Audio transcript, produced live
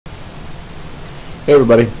Hey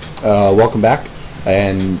everybody, welcome back,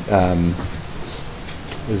 and this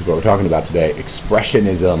is what we're talking about today,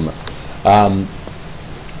 Expressionism.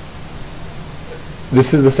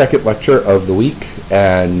 This is the second lecture of the week,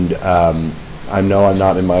 and I know I'm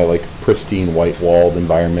not in my pristine white-walled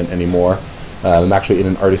environment anymore. I'm actually in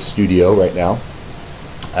an artist studio right now,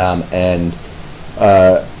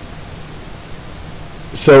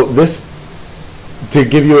 so this, to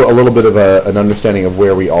give you a little bit of an understanding of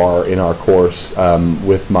where we are in our course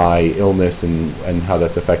with my illness and how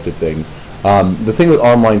that's affected things. The thing with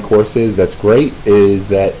online courses that's great is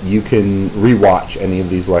that you can rewatch any of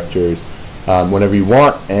these lectures whenever you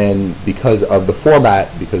want, and because of the format,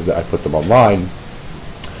 because I put them online,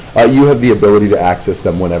 you have the ability to access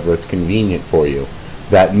them whenever it's convenient for you.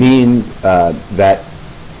 That means that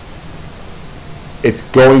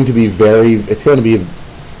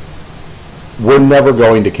we're never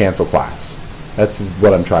going to cancel class. That's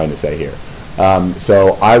what I'm trying to say here.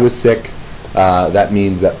 So I was sick. That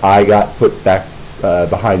means that I got put back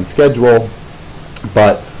behind schedule,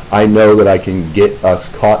 but I know that I can get us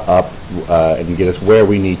caught up and get us where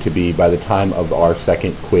we need to be by the time of our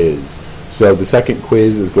second quiz. So the second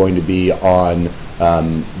quiz is going to be on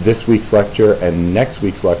this week's lecture and next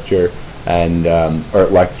week's lecture, and or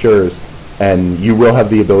lectures. And you will have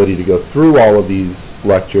the ability to go through all of these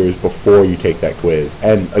lectures before you take that quiz.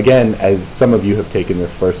 And again, as some of you have taken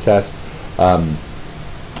this first test,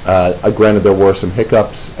 granted there were some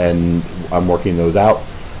hiccups and I'm working those out,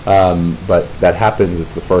 but that happens.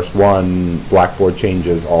 It's the first one. Blackboard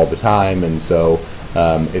changes all the time, and so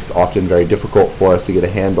it's often very difficult for us to get a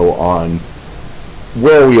handle on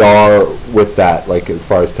where we are with that, as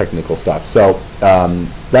far as technical stuff. So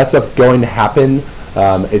that stuff's going to happen.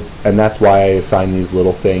 And that's why I assign these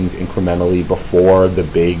little things incrementally before the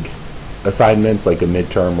big assignments, like a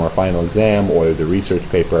midterm or a final exam or the research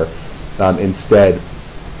paper. Instead,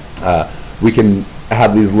 we can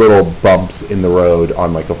have these little bumps in the road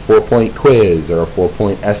on a 4-point quiz or a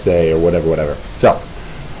 4-point essay or whatever. So,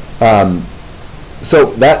 so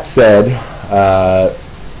that said,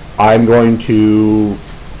 I'm going to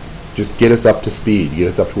just get us up to speed, get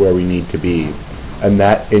us up to where we need to be, and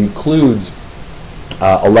that includes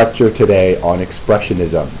a lecture today on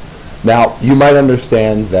Expressionism. Now, you might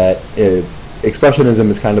understand that Expressionism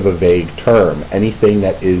is kind of a vague term. Anything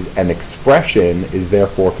that is an expression is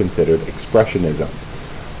therefore considered Expressionism.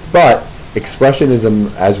 But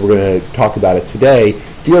Expressionism, as we're going to talk about it today,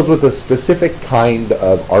 deals with a specific kind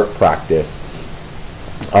of art practice,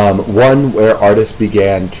 one where artists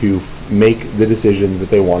began to make the decisions that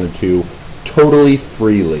they wanted to totally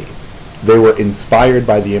freely. They were inspired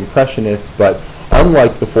by the Impressionists, but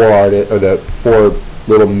unlike the four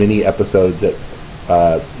little mini episodes that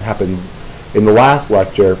happened in the last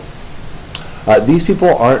lecture, these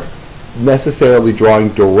people aren't necessarily drawing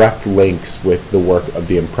direct links with the work of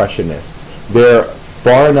the Impressionists. They're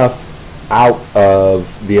far enough out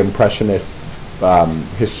of the Impressionists'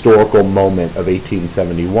 historical moment of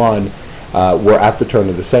 1871. We're at the turn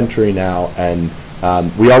of the century now, and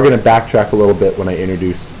we are going to backtrack a little bit when I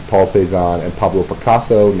introduce Paul Cézanne and Pablo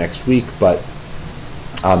Picasso next week, but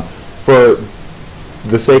for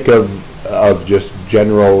the sake of just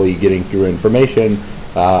generally getting through information,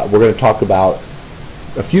 we're going to talk about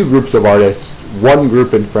a few groups of artists, one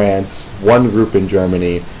group in France, one group in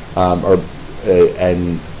Germany,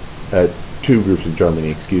 and two groups in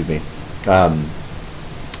Germany, excuse me,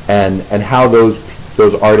 and how those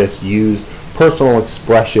artists use personal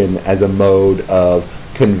expression as a mode of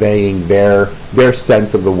conveying their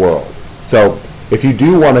sense of the world. So if you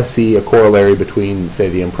do want to see a corollary between, say,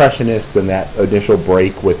 the Impressionists and that initial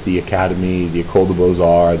break with the Academy, the École des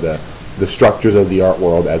Beaux-Arts, the structures of the art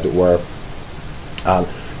world, as it were,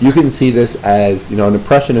 you can see this as, an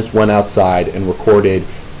Impressionist went outside and recorded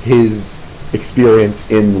his experience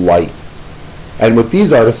in light. And what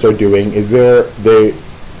these artists are doing is they're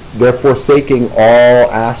forsaking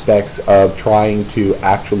all aspects of trying to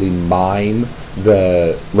actually mime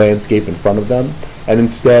the landscape in front of them. And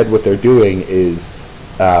instead, what they're doing is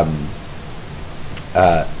they're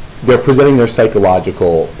presenting their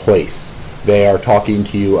psychological place. They are talking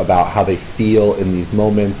to you about how they feel in these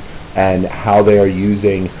moments and how they are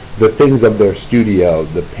using the things of their studio,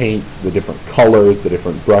 the paints, the different colors, the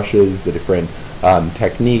different brushes, the different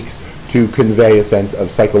techniques, to convey a sense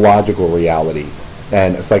of psychological reality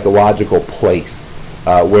and a psychological place,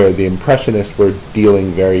 where the Impressionists were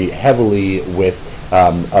dealing very heavily with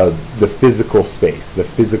the physical space, the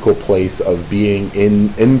physical place of being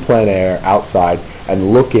in plein air, outside,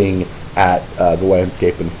 and looking at the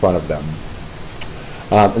landscape in front of them.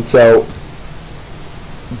 And so,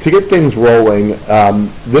 to get things rolling,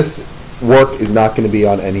 this work is not going to be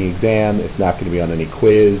on any exam. It's not going to be on any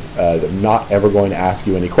quiz. They're not ever going to ask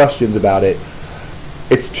you any questions about it.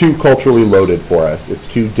 It's too culturally loaded for us. It's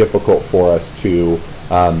too difficult for us to...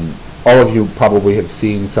 all of you probably have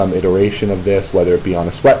seen some iteration of this, whether it be on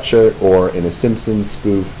a sweatshirt or in a Simpsons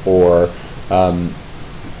spoof or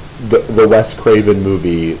the Wes Craven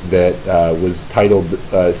movie that was titled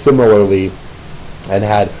similarly and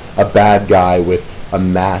had a bad guy with a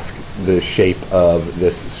mask the shape of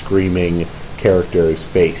this screaming character's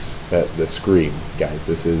face. The Scream, guys.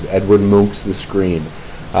 This is Edward Munch's The Scream.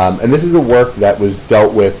 And this is a work that was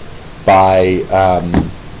dealt with by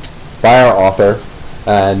our author,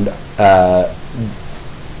 and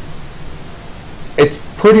it's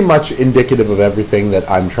pretty much indicative of everything that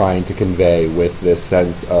I'm trying to convey with this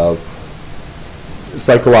sense of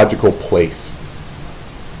psychological place.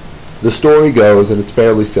 The story goes, and it's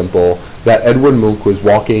fairly simple, that Edward Munch was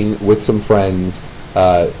walking with some friends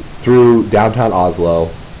through downtown Oslo,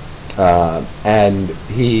 and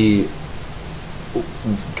he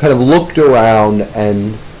kind of looked around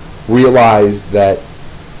and realized that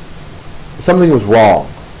something was wrong.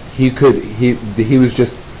 He was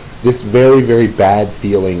just, this very, very bad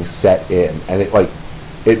feeling set in, and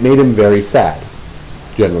it made him very sad,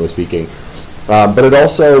 generally speaking. But it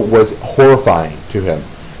also was horrifying to him.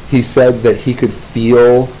 He said that he could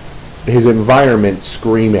feel his environment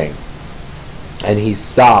screaming, and he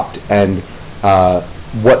stopped, and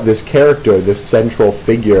what this character, this central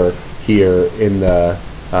figure here in the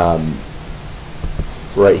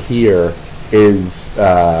right here is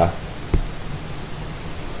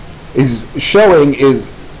showing is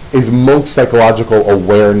Munch's psychological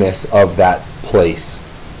awareness of that place.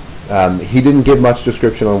 He didn't give much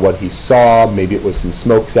description on what he saw. Maybe it was some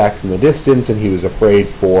smokestacks in the distance and he was afraid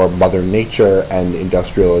for Mother Nature and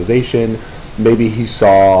industrialization. Maybe he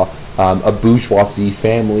saw a bourgeoisie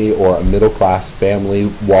family or a middle-class family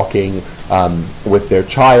walking with their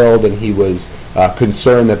child, and he was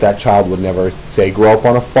concerned that that child would never, say, grow up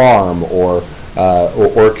on a farm or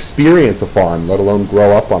experience a farm, let alone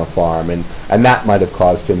grow up on a farm, and that might have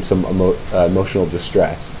caused him some emotional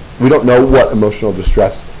distress. We don't know what emotional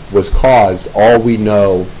distress was caused. All we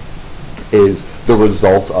know is the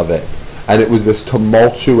result of it, and it was this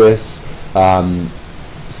tumultuous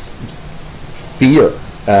fear,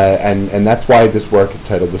 and that's why this work is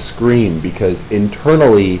titled The Scream, because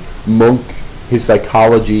internally Munch, his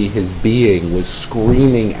psychology, his being was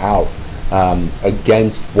screaming out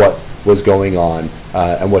against what was going on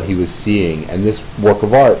and what he was seeing, and this work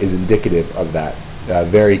of art is indicative of that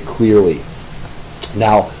very clearly.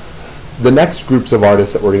 Now, the next groups of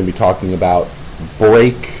artists that we're going to be talking about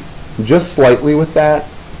break just slightly with that.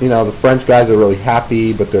 You know, the French guys are really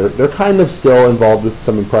happy, but they're kind of still involved with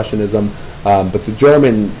some Impressionism. But the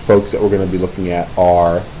German folks that we're going to be looking at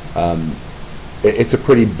are, it's a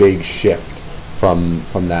pretty big shift from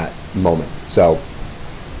that moment. So,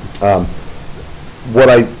 what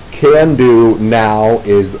I can do now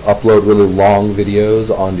is upload really long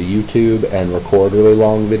videos onto YouTube and record really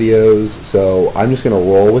long videos. So I'm just going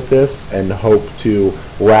to roll with this and hope to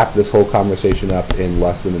wrap this whole conversation up in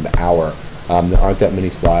less than an hour. There aren't that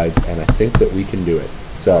many slides, and I think that we can do it.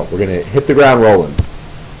 So we're going to hit the ground rolling.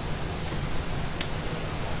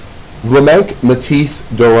 Vlaminck, Matisse,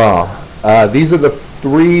 Derain. These are the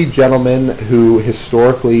three gentlemen who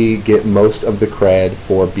historically get most of the cred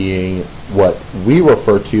for being what we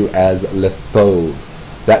refer to as le fauve.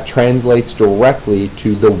 That translates directly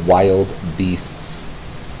to the wild beasts.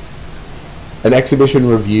 An exhibition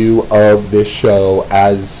review of this show,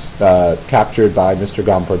 as captured by Mr.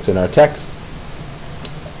 Gompertz in our text,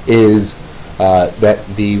 is that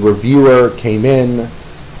the reviewer came in,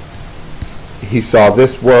 he saw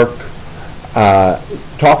this work,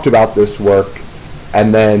 talked about this work,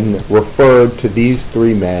 and then referred to these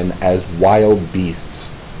three men as wild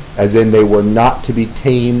beasts, as in they were not to be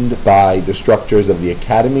tamed by the structures of the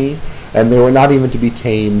academy, and they were not even to be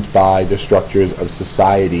tamed by the structures of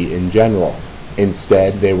society in general.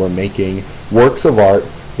 Instead, they were making works of art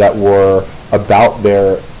that were about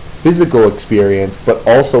their physical experience, but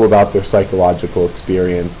also about their psychological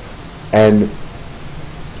experience. And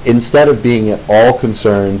instead of being at all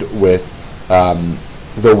concerned with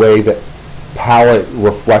the way that palette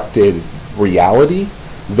reflected reality,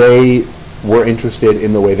 they were interested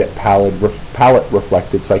in the way that palette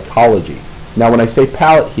reflected psychology. Now, when I say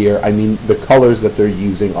palette here, I mean the colors that they're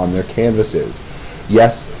using on their canvases.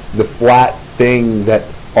 Yes, the flat thing that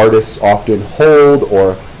artists often hold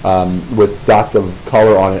or with dots of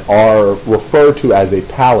color on it are referred to as a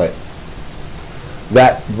palette.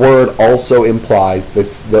 That word also implies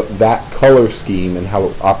that color scheme and how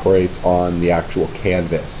it operates on the actual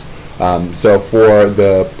canvas. So for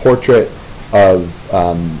the portrait of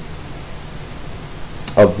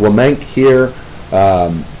Vlaminck here,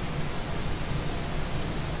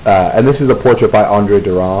 and this is a portrait by André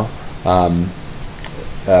Durand,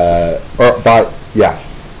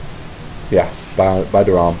 by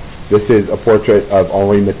Durand. This is a portrait of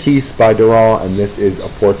Henri Matisse by Durand, and this is a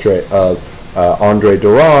portrait of André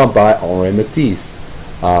Durand by Henri Matisse.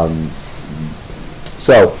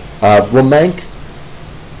 Vlaminck,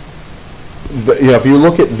 if you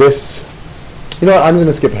look at this, you know what, I'm going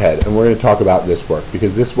to skip ahead and we're going to talk about this work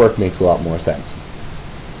because this work makes a lot more sense.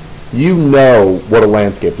 You know what a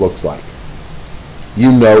landscape looks like.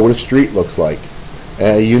 You know what a street looks like.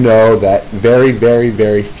 You know that very, very,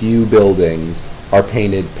 very few buildings are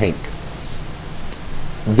painted pink.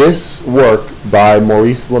 This work by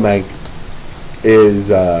Maurice Vlaminck is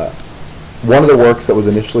one of the works that was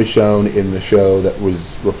initially shown in the show that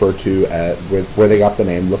was referred to at where they got the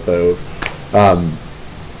name Le Fauve.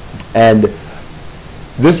 And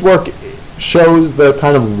this work shows the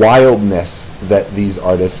kind of wildness that these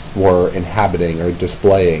artists were inhabiting or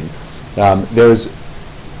displaying. There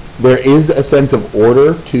is a sense of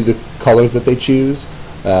order to the colors that they choose.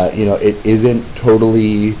 It isn't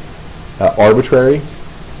totally arbitrary.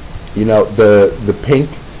 The pink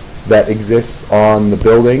that exists on the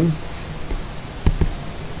building,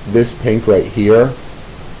 this pink right here,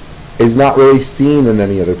 is not really seen in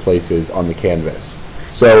any other places on the canvas.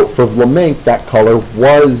 So for Vlaminck, that color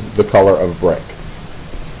was the color of brick.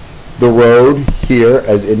 The road here,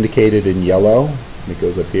 as indicated in yellow, it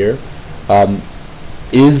goes up here,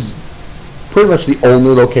 is pretty much the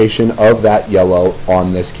only location of that yellow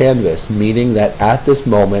on this canvas, meaning that at this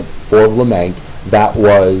moment for Vlaminck, that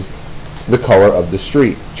was the color of the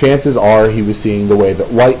street. Chances are he was seeing the way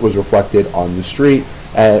that light was reflected on the street,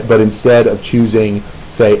 but instead of choosing,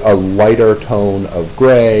 say, a lighter tone of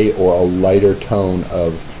gray or a lighter tone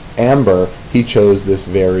of amber, he chose this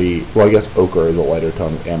very, well, I guess ochre is a lighter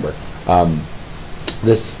tone of amber.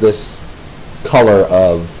 This color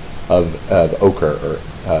of ochre, or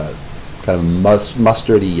kind of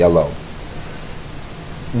mustardy yellow.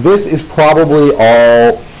 This is probably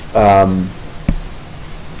all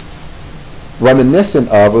reminiscent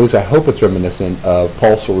of, at least I hope it's reminiscent of,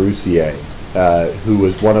 Paul Sérusier, who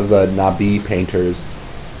was one of the Nabi painters,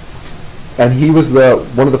 and he was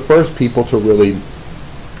one of the first people to really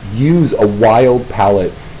use a wild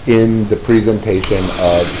palette in the presentation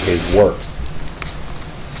of his works.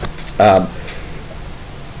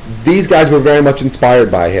 These guys were very much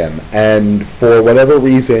inspired by him, and for whatever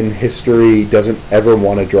reason, history doesn't ever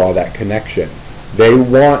want to draw that connection. They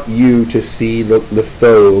want you to see the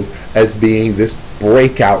Fauve as being this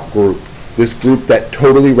breakout group, this group that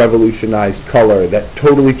totally revolutionized color, that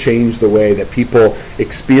totally changed the way that people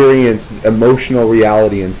experience emotional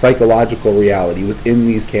reality and psychological reality within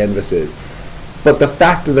these canvases. But the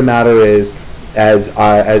fact of the matter is, as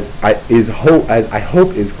I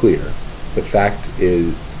hope is clear, the fact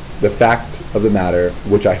of the matter,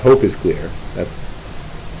 which I hope is clear, that's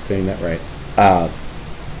saying that right,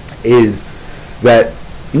 is that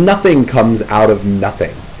nothing comes out of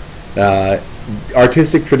nothing.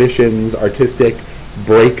 Artistic traditions, artistic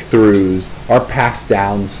breakthroughs are passed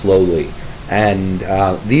down slowly, and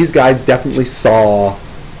these guys definitely saw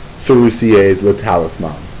Sérusier's Le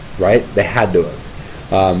Talisman, right? They had to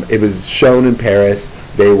have. It was shown in Paris.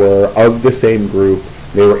 They were of the same group.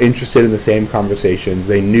 They were interested in the same conversations.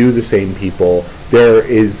 They knew the same people.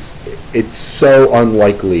 It's so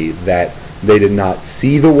unlikely that they did not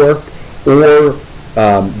see the work or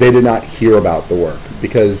they did not hear about the work,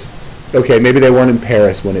 because, okay, maybe they weren't in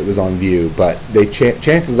Paris when it was on view, but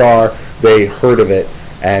chances are they heard of it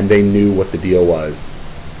and they knew what the deal was,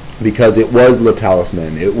 because it was Le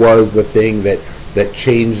Talisman. It was the thing that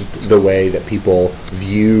changed the way that people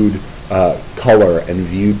viewed color and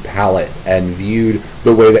viewed palette and viewed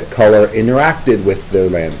the way that color interacted with their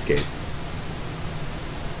landscape.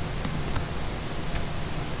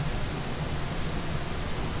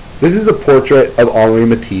 This is a portrait of Henri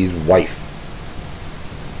Matisse's wife.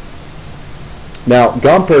 Now,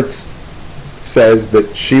 Gompertz says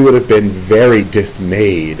that she would have been very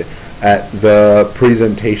dismayed at the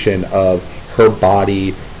presentation of her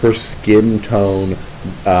body, her skin tone,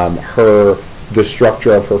 the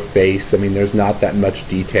structure of her face. I mean, there's not that much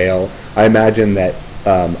detail. I imagine that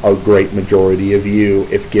a great majority of you,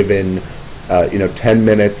 if given 10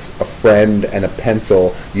 minutes, a friend, and a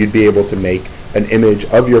pencil, you'd be able to make an image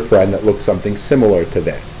of your friend that looks something similar to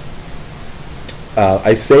this.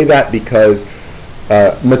 I say that because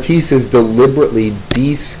Matisse is deliberately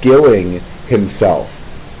de-skilling himself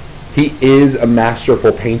He is a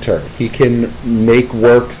masterful painter. He can make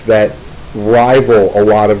works that rival a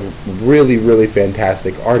lot of really, really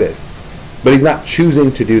fantastic artists. But he's not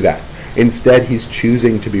choosing to do that. Instead, he's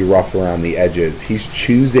choosing to be rough around the edges. He's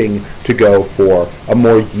choosing to go for a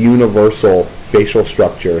more universal facial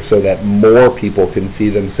structure so that more people can see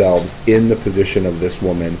themselves in the position of this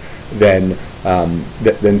woman than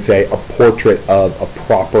say, a portrait of a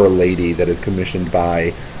proper lady that is commissioned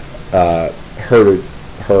by her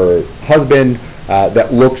husband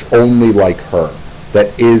that looks only like her,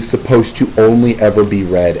 that is supposed to only ever be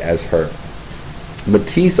read as her.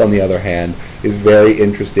 Matisse, on the other hand, is very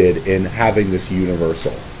interested in having this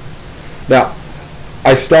universal. Now,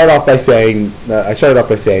 I started off by saying that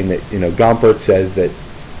Gompertz says that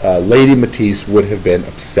Lady Matisse would have been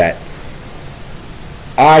upset.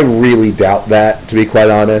 I really doubt that, to be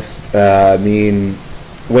quite honest. I mean,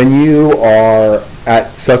 when you are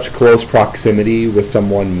at such close proximity with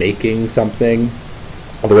someone making something,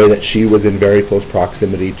 the way that she was in very close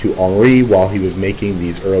proximity to Henri while he was making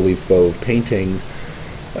these early Fauve paintings,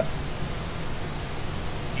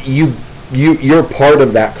 you're part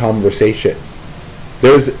of that conversation.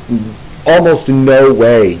 There's almost no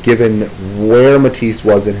way, given where Matisse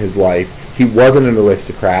was in his life. He wasn't an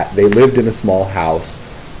aristocrat. They lived in a small house.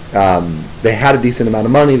 They had a decent amount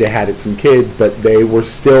of money. They had some kids, but they were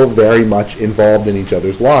still very much involved in each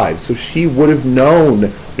other's lives. So she would have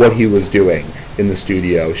known what he was doing in the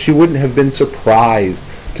studio. She wouldn't have been surprised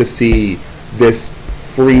to see this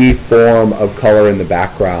free form of color in the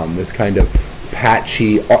background, this kind of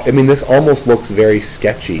patchy. I mean, this almost looks very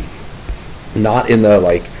sketchy, not in the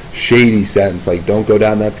like shady sense, like don't go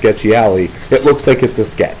down that sketchy alley. It looks like it's a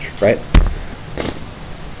sketch, right?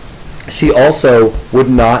 She also would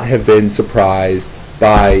not have been surprised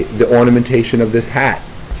by the ornamentation of this hat.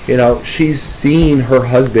 You know, she's seen her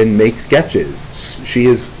husband make sketches. She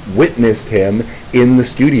has witnessed him in the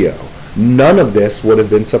studio. None of this would have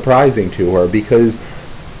been surprising to her because,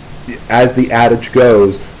 as the adage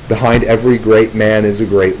goes, behind every great man is a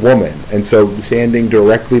great woman. And so standing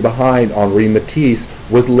directly behind Henri Matisse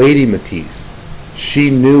was Lady Matisse. She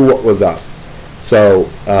knew what was up. So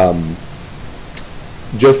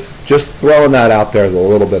just throwing that out there as a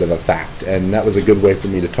little bit of a fact. And that was a good way for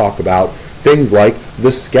me to talk about things like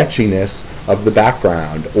the sketchiness of the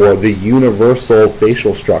background or the universal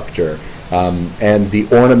facial structure and the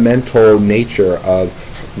ornamental nature of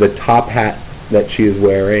the top hat that she is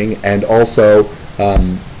wearing, and also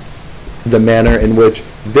the manner in which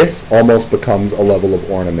this almost becomes a level of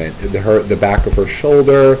ornament. The back of her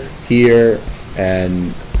shoulder here,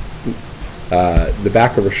 and the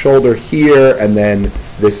back of her shoulder here, and then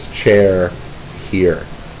this chair here.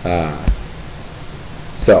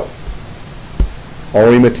 So,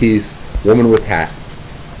 Henri Matisse, Woman with Hat.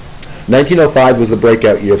 1905 was the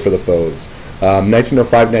breakout year for the Fauves.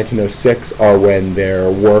 1905, 1906 are when their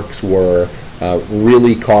works were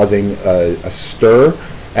really causing a stir.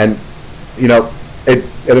 And, you know,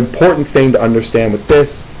 an important thing to understand with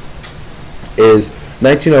this is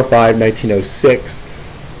 1905, 1906,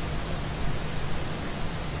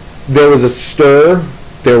 there was a stir.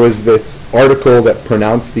 There was this article that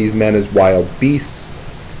pronounced these men as wild beasts.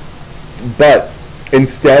 But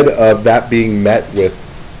instead of that being met with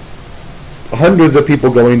hundreds of people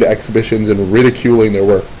going to exhibitions and ridiculing their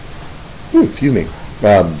work,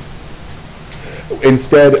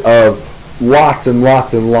 instead of lots and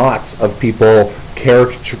lots and lots of people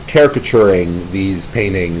caricaturing these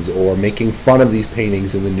paintings or making fun of these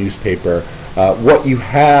paintings in the newspaper, what you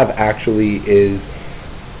have actually is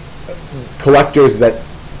collectors that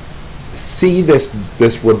see this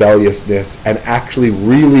rebelliousness and actually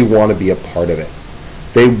really want to be a part of it.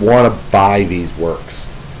 They want to buy these works.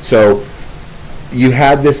 So you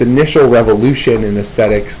had this initial revolution in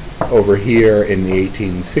aesthetics over here in the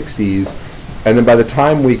 1860s, and then by the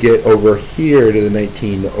time we get over here to the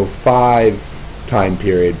 1905 time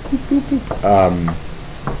period,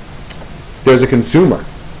 there's a consumer.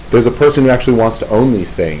 There's a person who actually wants to own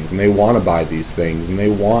these things, and they want to buy these things, and they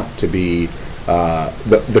want to be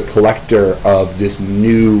the collector of this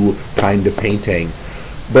new kind of painting.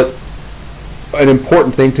 But an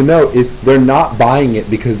important thing to note is they're not buying it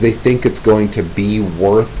because they think it's going to be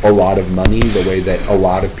worth a lot of money the way that a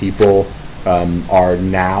lot of people are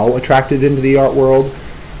now attracted into the art world.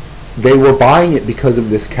 They were buying it because of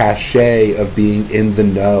this cachet of being in the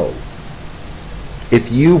know. If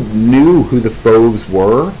you knew who the Fauves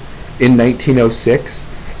were in 1906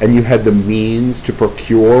 and you had the means to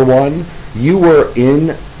procure one, you were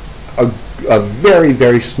in a very,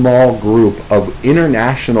 very small group of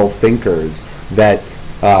international thinkers that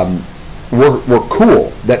were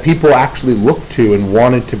cool, that people actually looked to and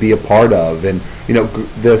wanted to be a part of. And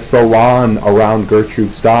the salon around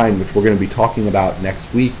Gertrude Stein, which we're going to be talking about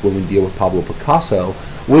next week when we deal with Pablo Picasso,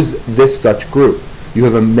 was this such group. You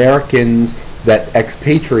have Americans that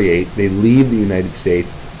expatriate, they leave the United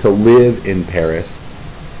States to live in Paris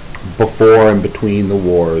before and between the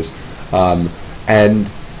wars, and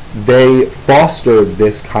they fostered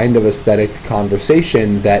this kind of aesthetic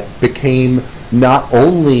conversation that became not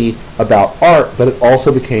only about art, but it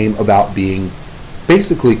also became about being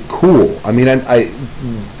basically cool. I mean, I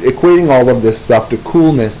equating all of this stuff to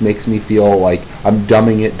coolness makes me feel like I'm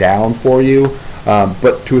dumbing it down for you,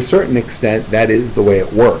 but to a certain extent, that is the way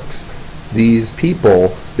it works. These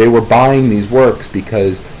people, they were buying these works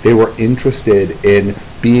because they were interested in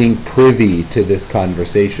being privy to this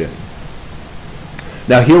conversation.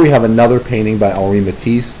 Now here we have another painting by Henri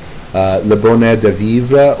Matisse, Le Bonheur de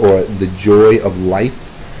Vivre, or The Joy of Life.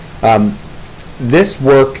 This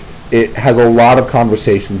work, it has a lot of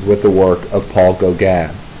conversations with the work of Paul Gauguin.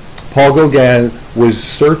 Paul Gauguin was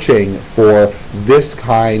searching for this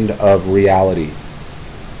kind of reality,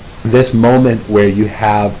 this moment where you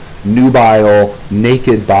have nubile,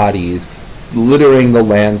 naked bodies littering the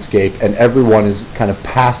landscape, and everyone is kind of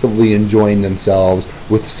passively enjoying themselves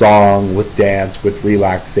with song, with dance, with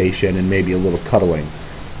relaxation, and maybe a little cuddling.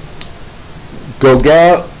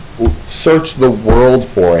 Gauguin searched the world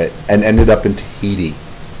for it and ended up in Tahiti.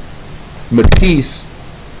 Matisse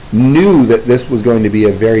knew that this was going to be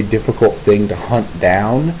a very difficult thing to hunt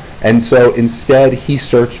down, and so instead he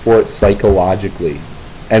searched for it psychologically.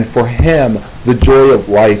 And for him, the joy of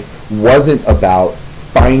life wasn't about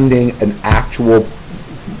finding an actual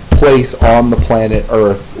place on the planet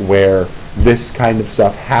Earth where this kind of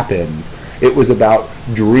stuff happens. It was about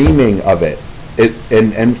dreaming of it.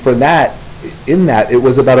 And for that, in that, it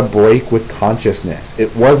was about a break with consciousness.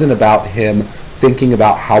 It wasn't about him thinking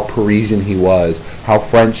about how Parisian he was, how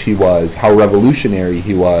French he was, how revolutionary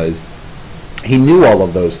he was. He knew all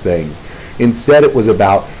of those things. Instead, it was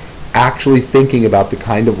about actually thinking about the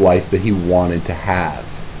kind of life that he wanted to have.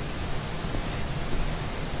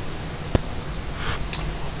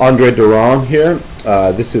 André Durand here.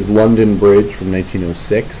 This is London Bridge from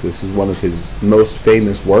 1906. This is one of his most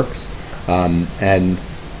famous works.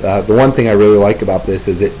 The one thing I really like about this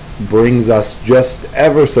is it brings us just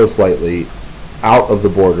ever so slightly out of the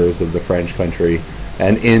borders of the French country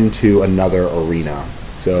and into another arena.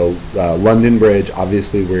 So London Bridge,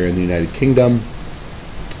 obviously we're in the United Kingdom,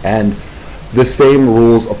 and the same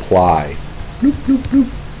rules apply. Bloop, bloop, bloop.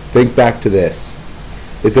 Think back to this.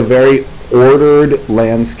 It's a very ordered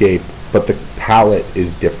landscape, but the palette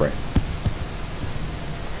is different.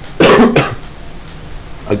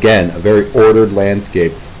 Again, a very ordered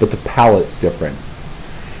landscape, but the palette's different.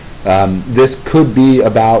 This could be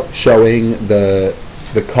about showing the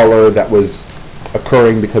color that was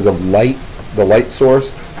occurring because of light, the light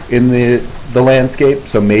source in the landscape.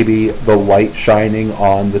 So maybe the light shining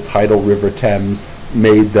on the tidal River Thames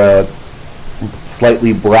made the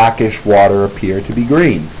slightly brackish water appear to be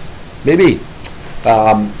green. Maybe.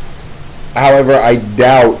 However, I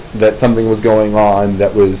doubt that something was going on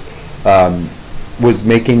that was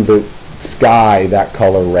making the sky that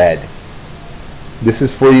color red. This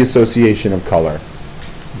is free association of color.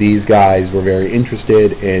 These guys were very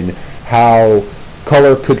interested in how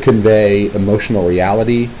color could convey emotional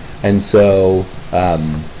reality, and so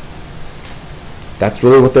that's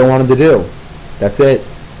really what they wanted to do. That's it.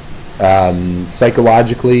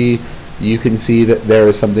 Psychologically, you can see that there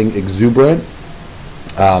is something exuberant,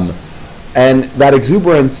 and that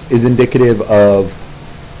exuberance is indicative of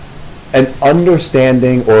an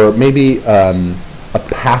understanding, or maybe a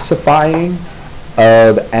pacifying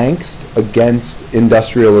of angst against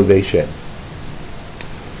industrialization.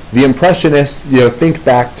 The Impressionists, think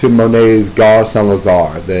back to Monet's Gare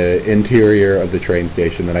Saint-Lazare, the interior of the train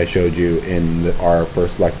station that I showed you in our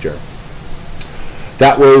first lecture.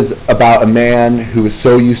 That was about a man who was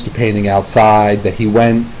so used to painting outside that he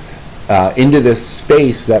went into this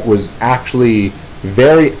space that was actually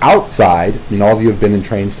very outside. I mean, all of you have been in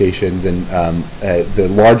train stations, and the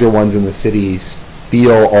larger ones in the city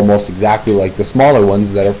feel almost exactly like the smaller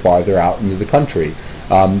ones that are farther out into the country.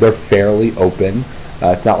 They're fairly open.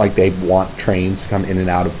 It's not like they want trains to come in and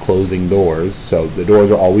out of closing doors, so the doors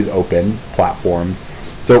are always open, platforms.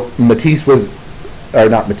 So Matisse was, or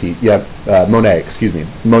not Matisse, Monet, excuse me.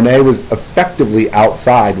 Monet was effectively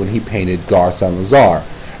outside when he painted Gare Saint-Lazare,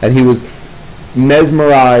 and he was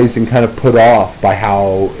mesmerized and kind of put off by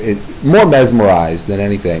how, more mesmerized than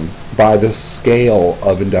anything, by the scale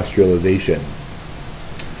of industrialization.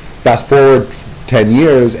 Fast forward 10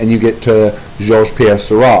 years and you get to Georges-Pierre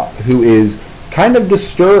Seurat, who is kind of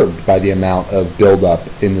disturbed by the amount of buildup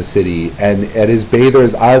in the city. And at his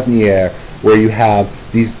Bathers Asnières, where you have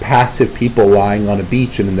these passive people lying on a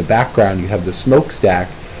beach, and in the background you have the smokestack,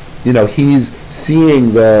 you know, he's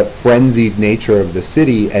seeing the frenzied nature of the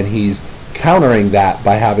city, and he's countering that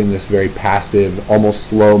by having this very passive, almost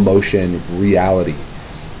slow motion reality.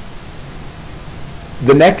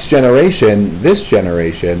 The next generation, this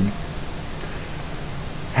generation,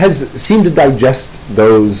 has seemed to digest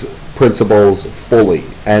those principles fully,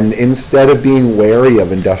 and instead of being wary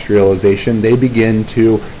of industrialization, they begin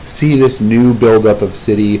to see this new buildup of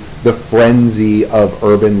city, the frenzy of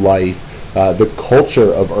urban life, the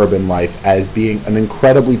culture of urban life as being an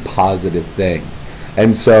incredibly positive thing.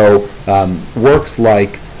 And so works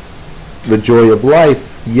like The Joy of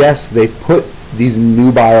Life, yes, they put these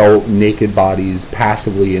nubile naked bodies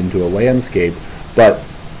passively into a landscape, but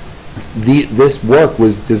this work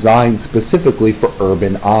was designed specifically for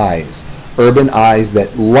urban eyes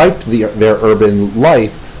that liked their urban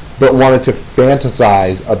life but wanted to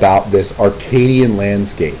fantasize about this Arcadian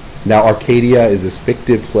landscape. Now, Arcadia is this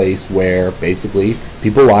fictive place where basically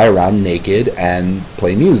people lie around naked and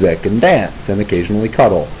play music and dance and occasionally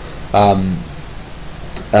cuddle.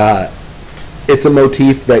 It's a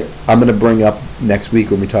motif that I'm going to bring up next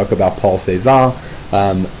week when we talk about Paul Cézanne,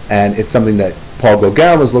 and it's something that Paul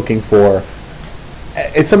Gauguin was looking for.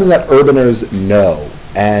 It's something that urbaners know,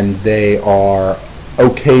 and they are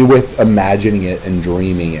okay with imagining it and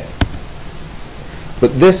dreaming it.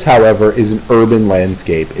 But this, however, is an urban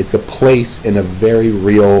landscape. It's a place in a very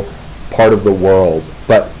real part of the world,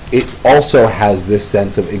 but it also has this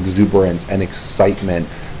sense of exuberance and excitement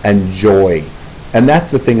and joy. And that's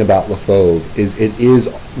the thing about Le Fauve, is it is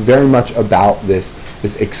very much about this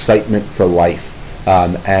excitement for life.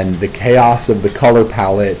 And the chaos of the color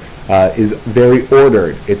palette is very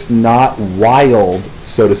ordered. It's not wild,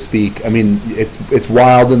 so to speak. I mean, it's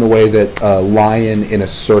wild in the way that a lion in a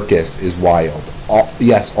circus is wild.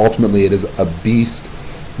 Yes, ultimately it is a beast,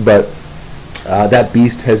 but that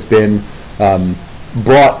beast has been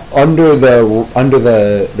brought under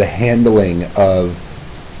the handling of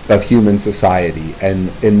human society.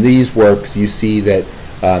 And in these works, you see that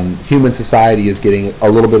human society is getting a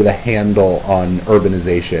little bit of a handle on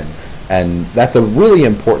urbanization, and that's a really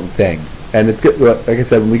important thing. And it's good, like I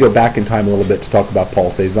said, when we go back in time a little bit to talk about Paul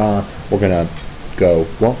Cézanne, we're going to go,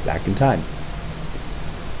 well, back in time.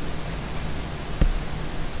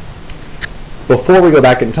 Before we go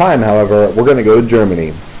back in time, however, we're going to go to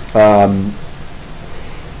Germany. Die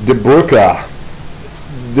Brücke.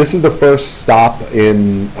 This is the first stop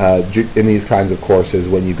in these kinds of courses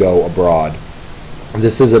when you go abroad.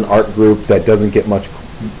 This is an art group that doesn't get much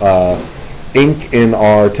ink in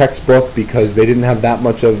our textbook because they didn't have that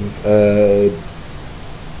much of, I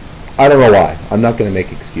don't know why. I'm not going to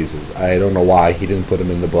make excuses. I don't know why he didn't put them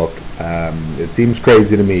in the book. It seems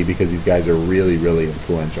crazy to me because these guys are really, really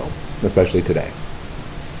influential, especially today.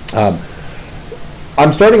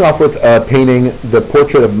 I'm starting off with painting the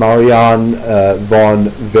portrait of Marianne von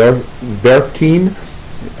Werfkin,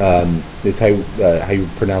 is how you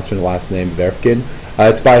pronounce her last name, Werfkin.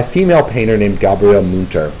 It's by a female painter named Gabriele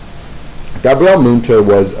Munter. Gabriele Munter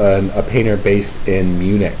was a painter based in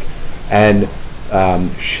Munich, and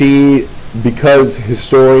she, because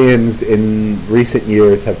historians in recent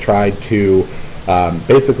years have tried to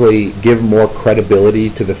basically give more credibility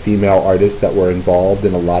to the female artists that were involved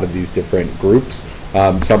in a lot of these different groups,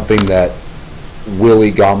 something that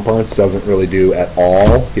Willy Gompertz doesn't really do at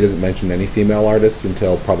all. He doesn't mention any female artists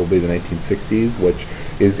until probably the 1960s, which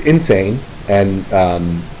is insane and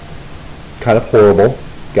kind of horrible,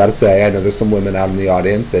 gotta say. I know there's some women out in the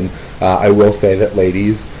audience, and I will say that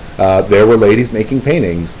ladies, there were ladies making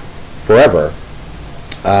paintings forever.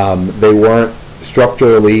 They weren't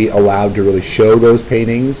structurally allowed to really show those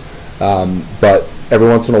paintings, but every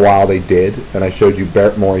once in a while they did, and I showed you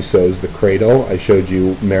Berthe Morisot's The Cradle. I showed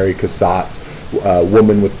you Mary Cassatt's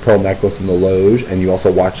Woman with Pearl Necklace in the Loge, and you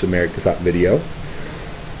also watched the Mary Cassatt video.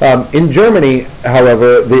 In Germany,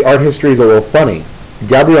 however, the art history is a little funny.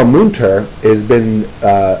 Gabriele Munter has been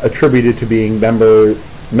attributed to being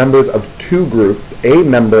members of two groups, a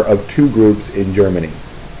member of two groups in Germany.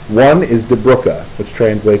 One is Die Brücke, which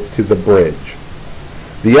translates to the bridge.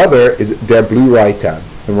 The other is Der Blühreiter,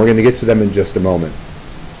 and we're going to get to them in just a moment.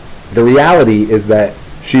 The reality is that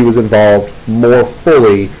she was involved more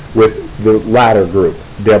fully with the latter group,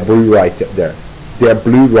 Der Blühreiter, Der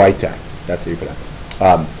Blühreiter, that's how you pronounce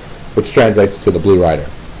it, which translates to the Blue Rider.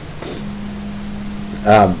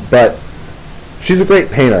 But she's a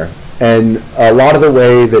great painter, and a lot of the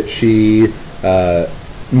way that she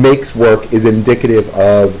makes work is indicative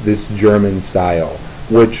of this German style,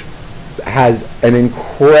 which has an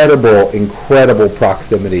incredible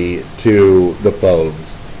proximity to the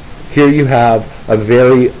Fauves. Here you have a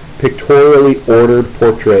very pictorially ordered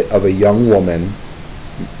portrait of a young woman,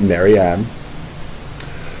 Marianne,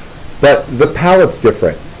 but the palette's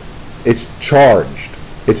different. It's charged.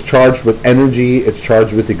 It's charged with energy. It's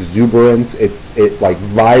charged with exuberance. It like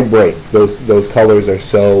vibrates. Those colors are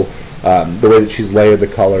so the way that she's layered the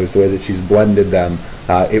colors, the way that she's blended them.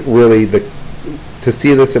 It really to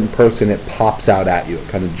see this in person, it pops out at you. It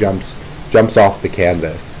kind of jumps off the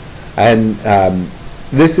canvas, and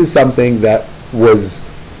this is something that was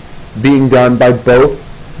being done by both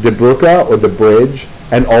Die Brücke, or the Bridge,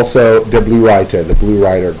 and also Der Blue Reiter, the Blue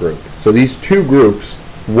Rider group. So these two groups,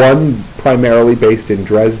 one primarily based in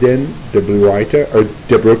Dresden, Der Blue Reiter, or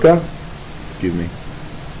Die Brücke, excuse me.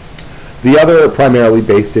 The other primarily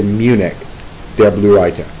based in Munich, Der Blue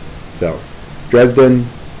Reiter. So, Dresden,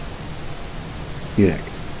 Munich.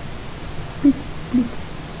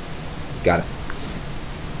 Got it.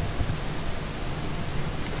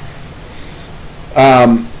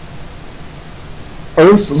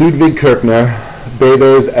 Ernst Ludwig Kirchner,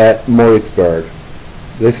 Bathers at Moritzburg.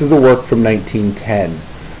 This is a work from 1910,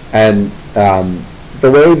 and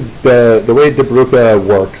the way Die Brücke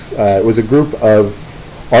works, it was a group of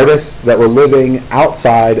artists that were living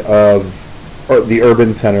outside of the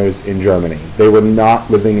urban centers in Germany. They were not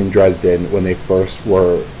living in Dresden when they first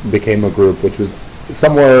became a group, which was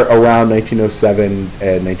somewhere around 1907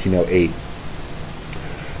 and 1908.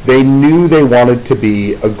 They knew they wanted to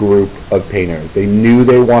be a group of painters. They knew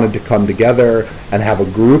they wanted to come together and have a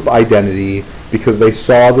group identity because they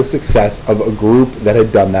saw the success of a group that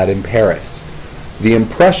had done that in Paris. The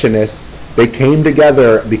Impressionists, they came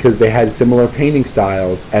together because they had similar painting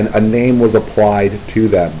styles and a name was applied to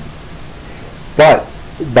them. But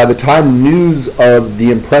by the time news of the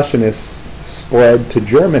Impressionists spread to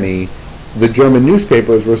Germany, the German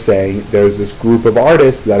newspapers were saying there's this group of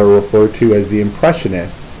artists that are referred to as the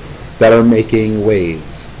Impressionists that are making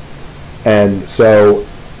waves. And so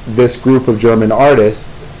this group of German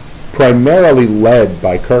artists, primarily led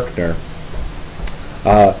by Kirchner,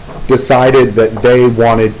 decided that they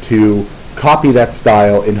wanted to copy that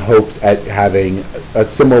style in hopes at having a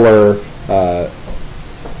similar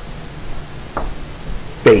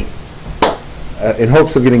fate, in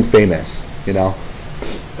hopes of getting famous, you know.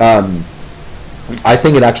 I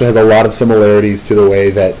think it actually has a lot of similarities to the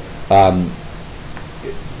way that,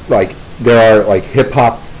 like, there are like hip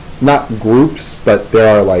hop, not groups, but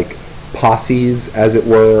there are like posses, as it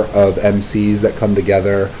were, of MCs that come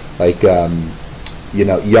together. Like, you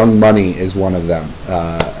know, Young Money is one of them.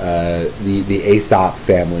 The Aesop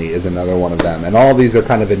family is another one of them, and all of these are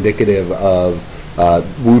kind of indicative of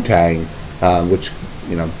Wu-Tang, which,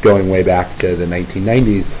 you know, going way back to the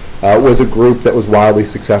 1990s. Was a group that was wildly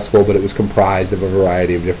successful, but it was comprised of a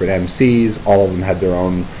variety of different MCs. All of them had their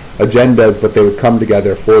own agendas, but they would come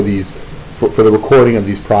together for the recording of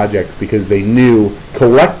these projects because they knew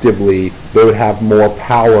collectively they would have more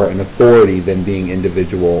power and authority than being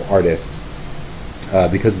individual artists,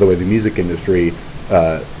 because of the way the music industry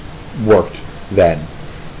worked then.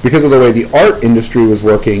 Because of the way the art industry was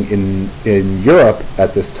working in Europe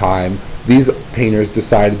at this time, these painters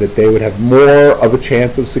decided that they would have more of a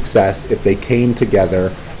chance of success if they came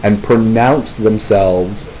together and pronounced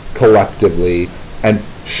themselves collectively and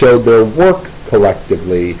showed their work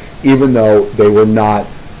collectively, even though they were not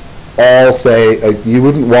all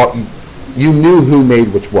you knew who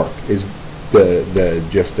made which work, is the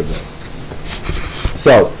gist of this.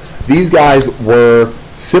 So these guys were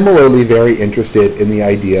similarly very interested in the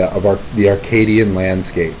idea of the Arcadian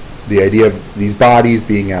landscape. The idea of these bodies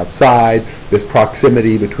being outside, this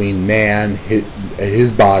proximity between man,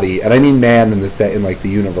 his body, and I mean man in like the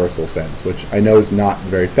universal sense, which I know is not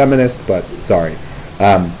very feminist, but sorry.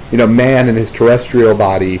 You know, man and his terrestrial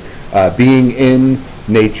body, being in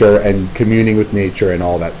nature and communing with nature and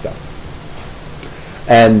all that stuff.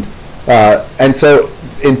 And so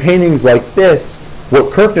in paintings like this,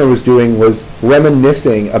 what Kirchner was doing was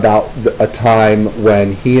reminiscing about a time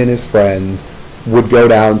when he and his friends would go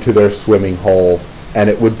down to their swimming hole, and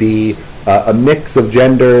it would be a mix of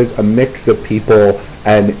genders, a mix of people,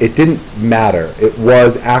 and it didn't matter. It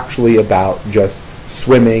was actually about just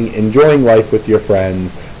swimming, enjoying life with your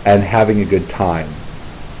friends, and having a good time.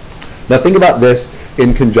 Now think about this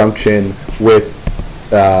in conjunction with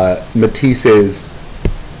Matisse's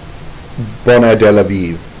Bonheur de la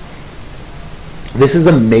Vivre. This is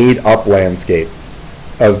a made-up landscape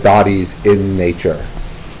of bodies in nature.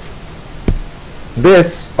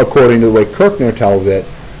 This, according to the way Kirchner tells it,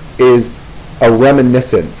 is a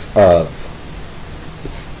reminiscence of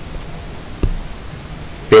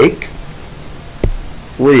fake,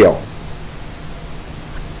 real.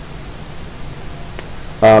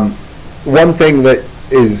 One thing that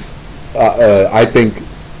is, I think,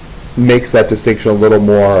 makes that distinction a little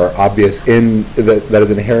more obvious that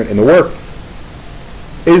is inherent in the work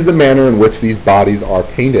is the manner in which these bodies are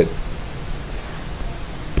painted.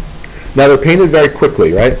 Now they're painted very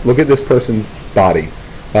quickly, right? Look at this person's body.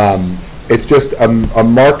 It's just a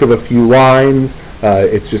mark of a few lines.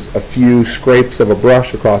 It's just a few scrapes of a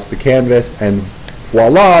brush across the canvas, and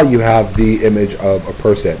voila, you have the image of a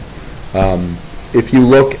person. If you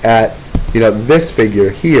look at, this figure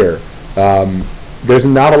here, there's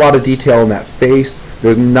not a lot of detail in that face.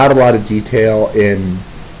 There's not a lot of detail in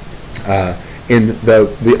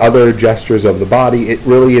the other gestures of the body. It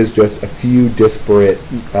really is just a few disparate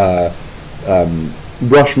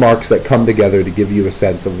brush marks that come together to give you a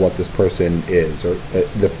sense of what this person is, or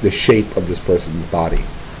the shape of this person's body.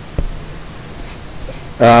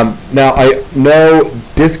 Now, I know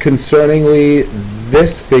disconcertingly,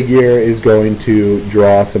 this figure is going to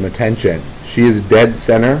draw some attention. She is dead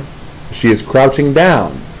center. She is crouching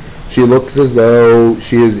down. She looks as though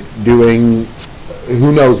she is doing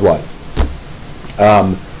who knows what.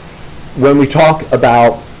 When we talk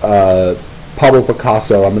about Pablo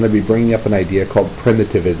Picasso, I'm going to be bringing up an idea called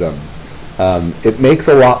primitivism. It makes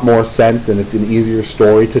a lot more sense, and it's an easier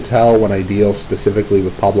story to tell when I deal specifically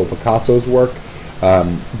with Pablo Picasso's work.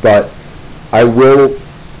 But I will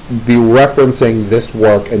be referencing this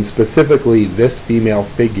work, and specifically this female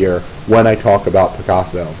figure, when I talk about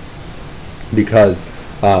Picasso. Because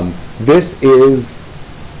this is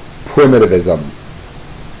primitivism.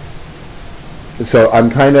 So I'm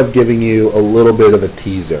kind of giving you a little bit of a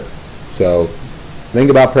teaser. So think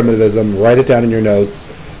about primitivism, write it down in your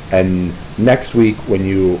notes, and next week when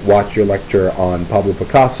you watch your lecture on Pablo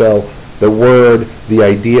Picasso, the word, the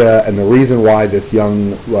idea, and the reason why this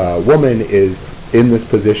young woman is in this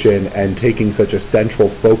position and taking such a central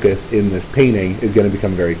focus in this painting is going to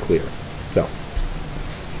become very clear. So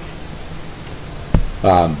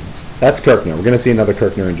that's Kirchner. We're going to see another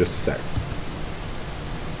Kirchner in just a sec.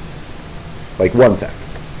 Like 1 sec,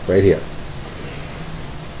 right here.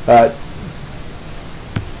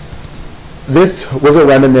 This was a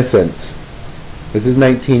reminiscence. This is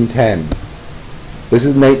 1910. This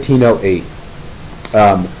is 1908.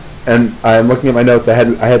 And I'm looking at my notes. I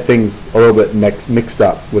had things a little bit mixed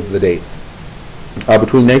up with the dates.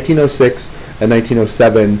 Between 1906 and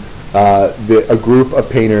 1907, a group of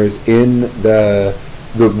painters in the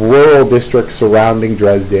rural districts surrounding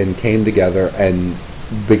Dresden came together and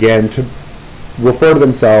began to refer to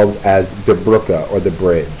themselves as Die Brücke, or the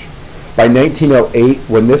bridge. By 1908,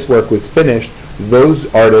 when this work was finished,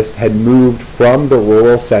 those artists had moved from the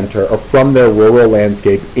rural center, or from their rural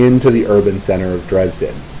landscape, into the urban center of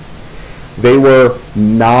Dresden. They were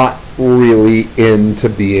not really into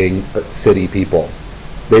being city people.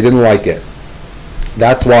 They didn't like it.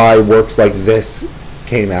 That's why works like this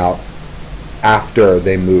came out after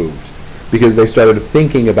they moved, because they started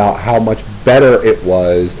thinking about how much better it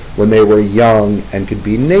was when they were young and could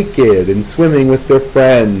be naked and swimming with their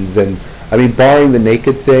friends. And I mean, barring the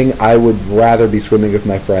naked thing, I would rather be swimming with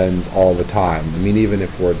my friends all the time. I mean, even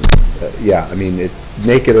if we're,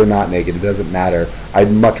 naked or not naked, it doesn't matter.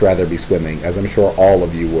 I'd much rather be swimming, as I'm sure all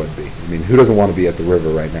of you would be. I mean, who doesn't want to be at the river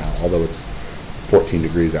right now, although it's 14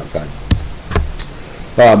 degrees outside.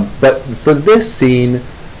 But for this scene,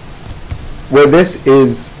 where this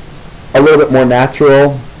is a little bit more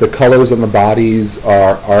natural, the colors on the bodies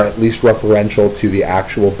are at least referential to the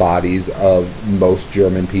actual bodies of most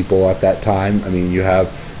German people at that time. I mean, you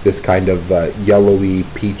have this kind of yellowy,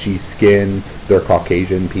 peachy skin. They're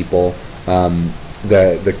Caucasian people.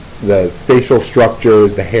 The facial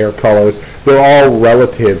structures, the hair colors, they're all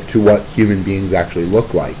relative to what human beings actually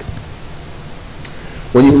look like.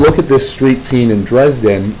 When you look at this street scene in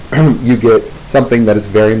Dresden, you get something that is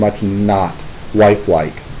very much not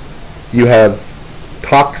lifelike. You have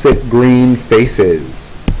toxic green faces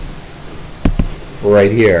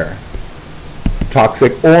right here.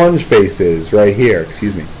 Toxic orange faces right here,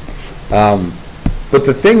 excuse me. But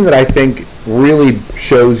the thing that I think really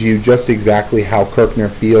shows you just exactly how Kirchner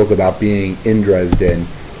feels about being in Dresden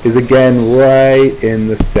is, again, right in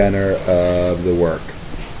the center of the work.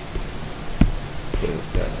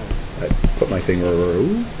 I put my finger over,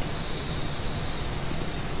 oops.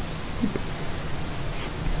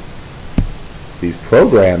 These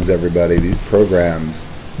programs, everybody, these programs.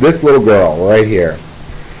 This little girl right here.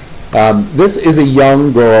 This is a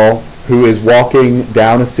young girl who is walking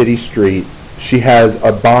down a city street. She has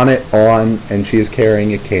a bonnet on, and she is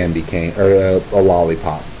carrying a candy cane, or a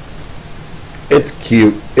lollipop. It's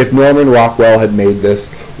cute. If Norman Rockwell had made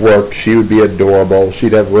this work, she would be adorable.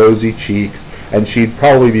 She'd have rosy cheeks, and she'd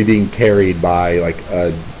probably be being carried by like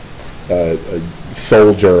a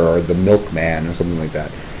soldier or the milkman or something like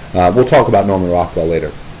that. We'll talk about Norman Rockwell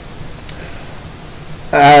later.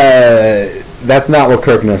 That's not what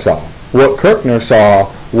Kirchner saw. What Kirchner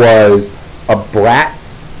saw was a brat,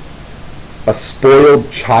 a spoiled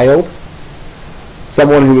child,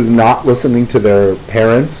 someone who was not listening to their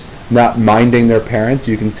parents, not minding their parents.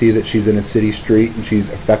 You can see that she's in a city street and she's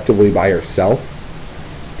effectively by herself.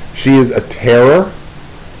 She is a terror,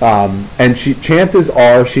 and chances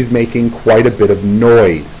are she's making quite a bit of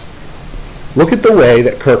noise. Look at the way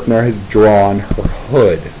that Kirchner has drawn her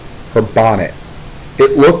hood, her bonnet.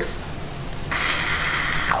 It looks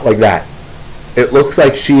like that. It looks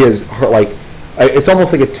like she is it's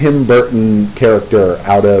almost like a Tim Burton character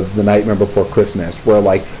out of The Nightmare Before Christmas, where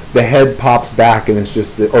like the head pops back and it's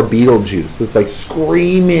just, or Beetlejuice. It's like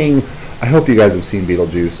screaming. I hope you guys have seen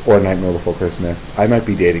Beetlejuice or Nightmare Before Christmas. I might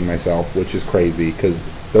be dating myself, which is crazy because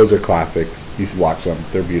those are classics. You should watch them.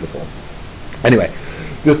 They're beautiful. Anyway,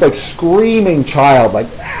 this like screaming child, like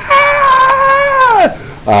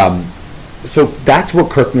so that's what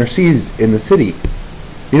Kirchner sees in the city.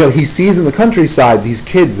 You know, he sees in the countryside these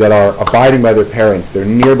kids that are abiding by their parents. They're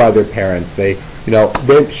nearby their parents. They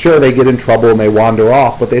get in trouble and they wander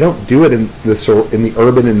off, but they don't do it in the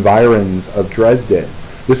urban environs of Dresden.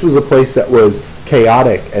 This was a place that was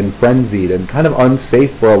chaotic and frenzied and kind of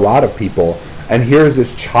unsafe for a lot of people. And here's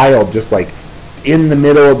this child just like in the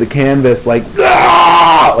middle of the canvas, like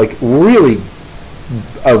really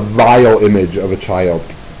a vile image of a child.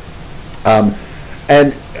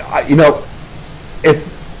 If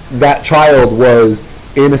that child was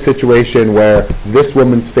in a situation where this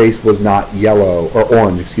woman's face was not yellow or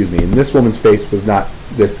orange, and this woman's face was not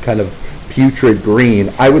this kind of putrid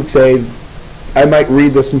green, I would say I might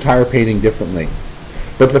read this entire painting differently.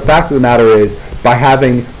 But the fact of the matter is, by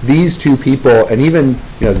having these two people, and even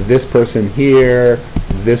this person here,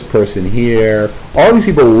 all these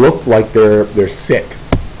people look like they're sick.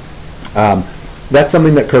 That's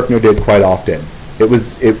something that Kirchner did quite often. It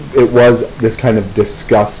was this kind of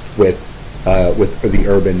disgust with the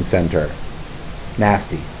urban center.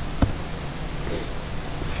 Nasty.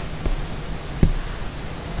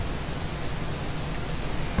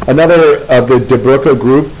 Another of the Die Brücke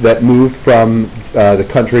group that moved from the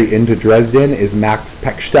country into Dresden is Max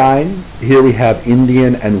Pechstein. Here we have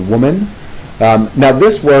Indian and Woman. Now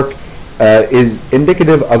this work is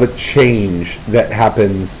indicative of a change that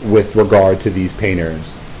happens with regard to these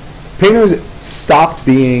painters. Painters stopped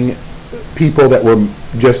being people that were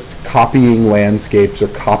just copying landscapes or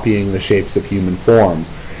copying the shapes of human forms.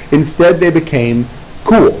 Instead, they became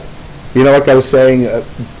cool. Like I was saying,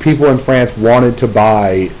 people in France wanted to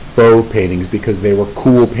buy Fauve paintings because they were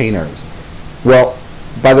cool painters. Well,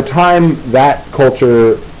 by the time that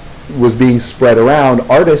culture was being spread around,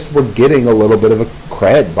 artists were getting a little bit of a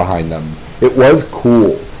cred behind them. It was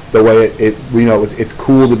cool the way it's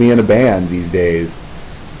cool to be in a band these days.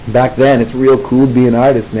 Back then, it's real cool to be an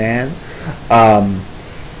artist, man.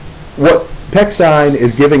 What Pechstein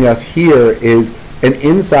is giving us here is an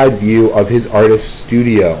inside view of his artist's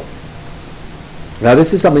studio. Now,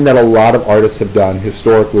 this is something that a lot of artists have done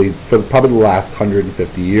historically for probably the last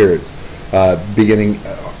 150 years, beginning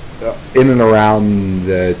in and around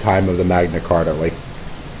the time of the Magna Carta, like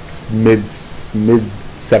mid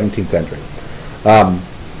 17th century.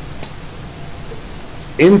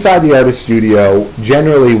 Inside the artist studio,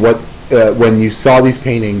 generally when you saw these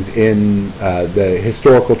paintings in the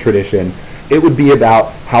historical tradition, it would be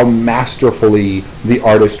about how masterfully the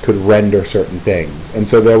artist could render certain things. And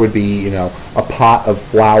so there would be, a pot of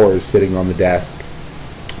flowers sitting on the desk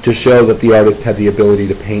to show that the artist had the ability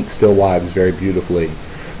to paint still lives very beautifully.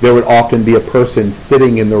 There would often be a person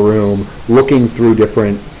sitting in the room looking through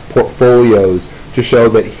different portfolios to show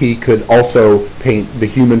that he could also paint the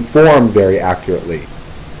human form very accurately.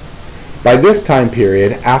 By this time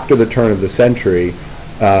period, after the turn of the century,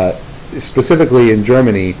 specifically in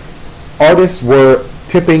Germany, artists were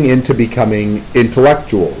tipping into becoming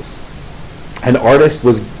intellectuals. An artist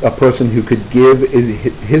was a person who could give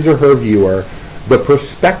his or her viewer the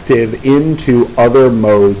perspective into other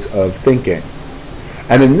modes of thinking.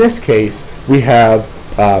 And in this case, we have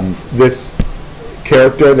this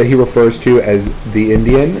character that he refers to as the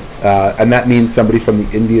Indian, and that means somebody from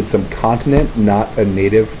the Indian subcontinent, not a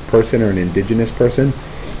native person or an indigenous person.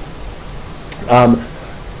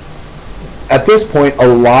 At this point, a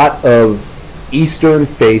lot of Eastern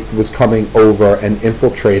faith was coming over and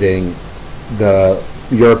infiltrating the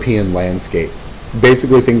European landscape.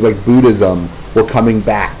 Basically, things like Buddhism were coming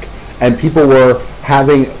back, and people were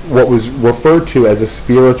having what was referred to as a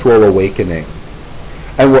spiritual awakening.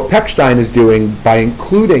 And what Pechstein is doing by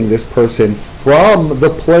including this person from the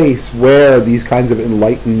place where these kinds of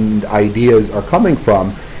enlightened ideas are coming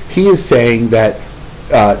from, he is saying that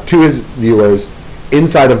to his viewers,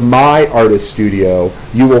 inside of my artist studio,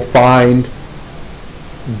 you will find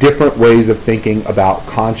different ways of thinking about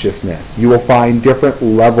consciousness. You will find different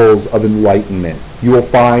levels of enlightenment. You will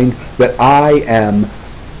find that I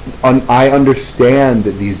understand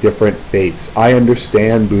these different faiths. I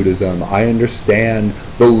understand Buddhism. I understand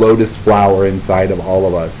the lotus flower inside of all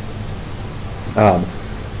of us.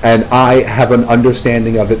 And I have an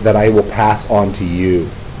understanding of it that I will pass on to you.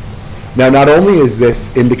 Now, not only is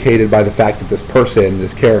this indicated by the fact that this person,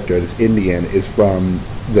 this character, this Indian, is from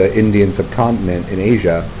the Indian subcontinent in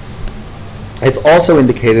Asia, it's also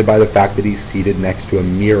indicated by the fact that he's seated next to a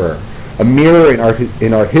mirror. A mirror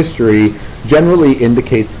in art history generally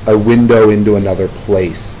indicates a window into another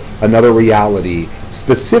place, another reality,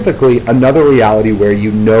 specifically another reality where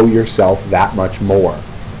you know yourself that much more.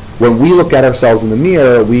 When we look at ourselves in the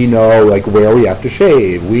mirror, we know like where we have to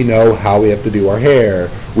shave, we know how we have to do our hair,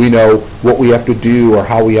 we know what we have to do or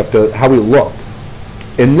how we look.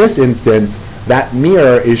 In this instance, that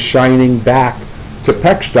mirror is shining back to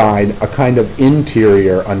Pechstein a kind of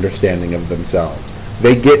interior understanding of themselves.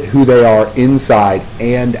 They get who they are inside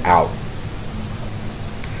and out.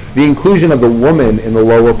 The inclusion of the woman in the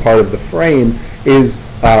lower part of the frame is,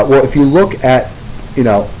 well, if you look at,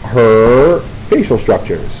 her facial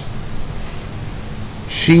structures,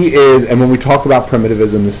 she is, and when we talk about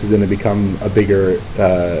primitivism, this is going to become a bigger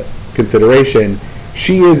consideration,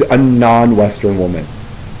 she is a non-Western woman.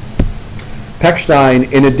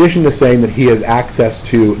 Pechstein, in addition to saying that he has access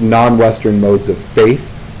to non-Western modes of faith,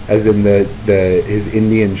 as in his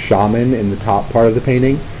Indian shaman in the top part of the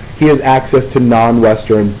painting, he has access to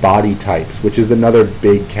non-Western body types, which is another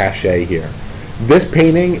big cachet here. This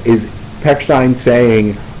painting is Pechstein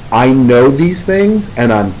saying, I know these things,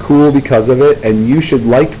 and I'm cool because of it, and you should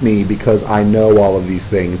like me because I know all of these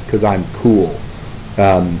things, because I'm cool.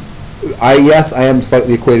 Yes, I am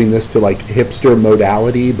slightly equating this to like hipster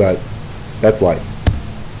modality, but that's life.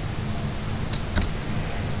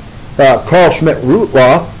 Carl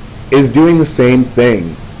Schmidt-Rottluff is doing the same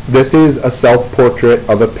thing. This is a self-portrait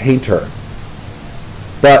of a painter.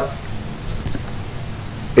 But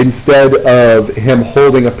instead of him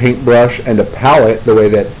holding a paintbrush and a palette, the way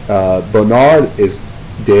that Bonnard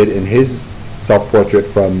did in his self-portrait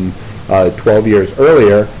from 12 years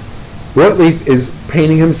earlier, Rottluff is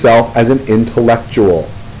painting himself as an intellectual.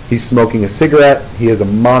 He's smoking a cigarette, he has a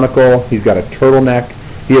monocle, he's got a turtleneck,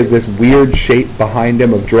 he has this weird shape behind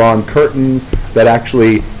him of drawn curtains that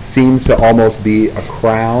actually seems to almost be a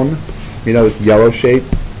crown, this yellow shape.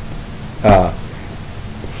 So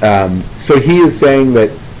he is saying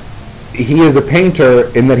that he is a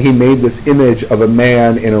painter in that he made this image of a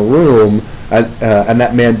man in a room, and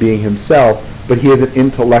that man being himself, but he is an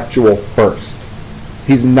intellectual first.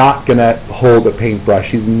 He's not going to hold a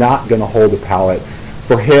paintbrush, he's not going to hold a palette.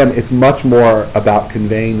 For him, it's much more about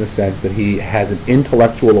conveying the sense that he has an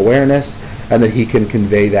intellectual awareness and that he can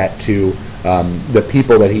convey that to the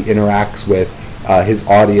people that he interacts with, his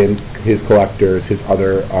audience, his collectors, his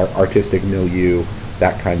other artistic milieu,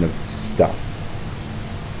 that kind of stuff.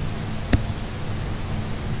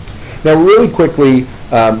 Now, really quickly,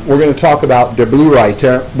 we're going to talk about Der Blue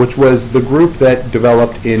Reiter, which was the group that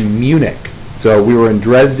developed in Munich. So we were in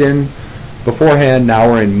Dresden beforehand,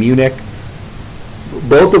 now we're in Munich.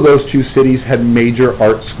 Both of those two cities had major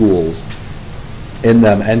art schools in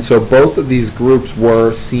them, and so both of these groups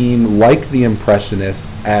were seen, like the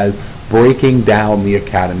Impressionists, as breaking down the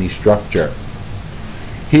academy structure.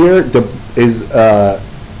 Here is a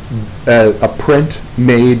print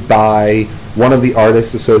made by one of the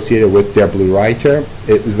artists associated with Der Blue Reiter.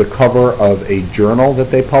 It was the cover of a journal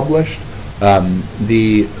that they published.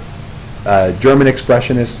 The German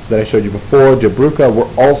Expressionists that I showed you before, Die Brücke, were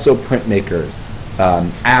also printmakers.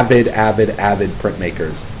 Avid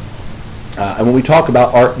printmakers. And when we talk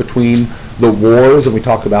about art between the wars, and we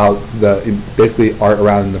talk about basically art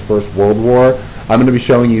around the First World War, I'm going to be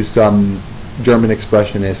showing you some German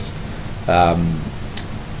Expressionist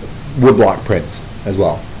woodblock prints as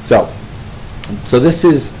well. So this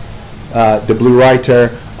is Der Blue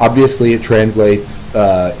Reiter. Obviously, it translates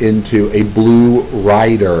into a blue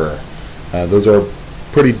rider. Those are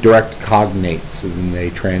pretty direct cognates, as in they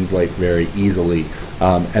translate very easily.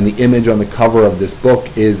 And the image on the cover of this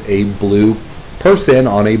book is a blue person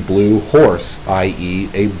on a blue horse, i.e.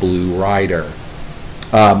 a blue rider.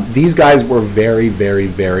 These guys were very, very,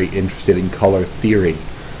 very interested in color theory.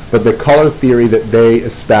 But the color theory that they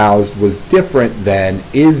espoused was different than,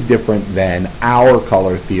 is different than our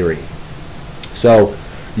color theory. So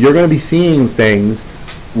you're going to be seeing things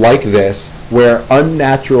like this where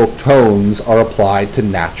unnatural tones are applied to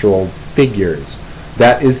natural figures.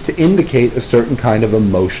 That is to indicate a certain kind of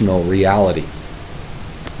emotional reality.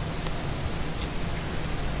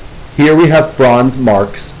 Here we have Franz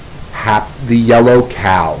Marc's The Yellow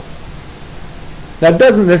Cow. Now,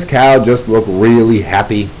 doesn't this cow just look really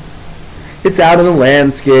happy? It's out in the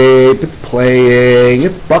landscape, it's playing,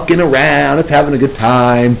 it's bucking around, it's having a good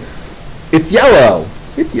time. It's yellow.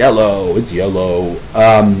 It's yellow. It's yellow.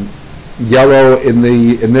 Yellow in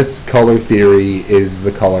this color theory is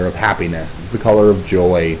the color of happiness. It's the color of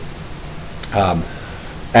joy.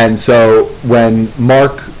 And so when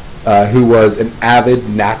Marc, who was an avid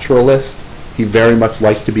naturalist, he very much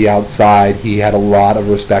liked to be outside. He had a lot of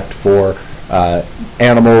respect for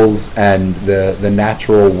animals and the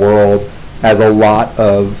natural world, as a lot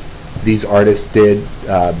of these artists did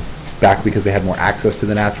back because they had more access to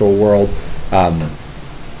the natural world.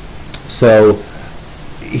 So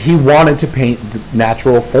he wanted to paint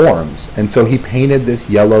natural forms, and so he painted this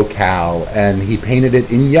yellow cow, and he painted it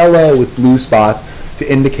in yellow with blue spots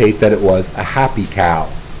to indicate that it was a happy cow.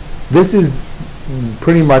 This is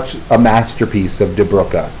pretty much a masterpiece of Die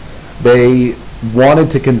Brücke. They wanted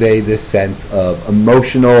to convey this sense of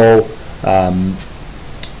emotional,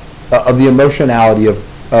 of the emotionality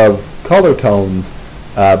of color tones,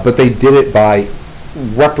 but they did it by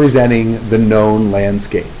representing the known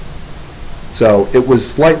landscape. So it was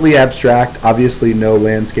slightly abstract. Obviously no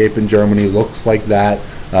landscape in Germany looks like that,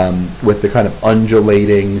 with the kind of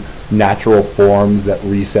undulating natural forms that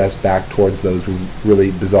recess back towards those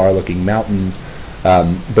really bizarre looking mountains.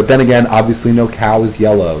 But then again, obviously no cow is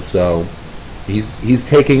yellow, so he's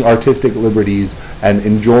taking artistic liberties and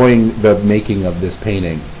enjoying the making of this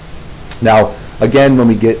painting. Now, again, when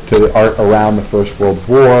we get to art around the First World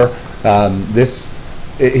War,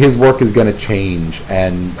 his work is going to change.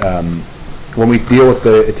 And when we deal with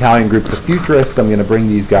the Italian group, the Futurists, I'm going to bring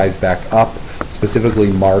these guys back up,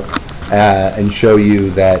 specifically Marc, and show you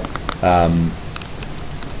that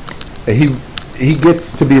he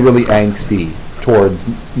gets to be really angsty towards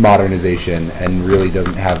modernization and really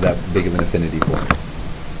doesn't have that big of an affinity for it.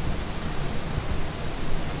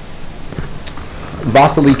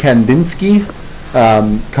 Wassily Kandinsky,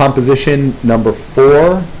 composition number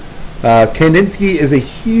 4. Kandinsky is a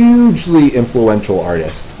hugely influential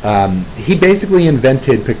artist. He basically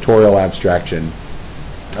invented pictorial abstraction.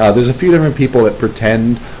 There's a few different people that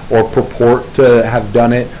pretend or purport to have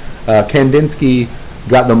done it. Kandinsky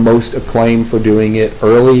got the most acclaim for doing it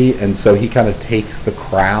early, and so he kind of takes the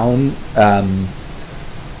crown.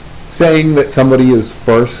 Saying that somebody is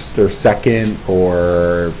first or second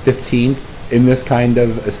or 15th in this kind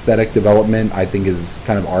of aesthetic development, I think, is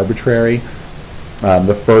kind of arbitrary.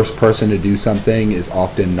 The first person to do something is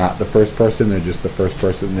often not the first person. They're just the first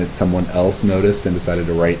person that someone else noticed and decided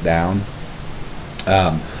to write down.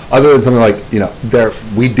 Other than something like,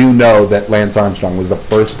 we do know that Lance Armstrong was the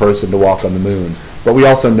first person to walk on the moon, but we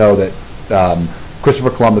also know that Christopher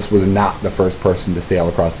Columbus was not the first person to sail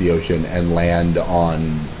across the ocean and land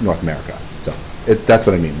on North America. So that's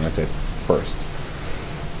what I mean when I say firsts.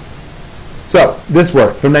 So this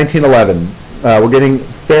work from 1911. We're getting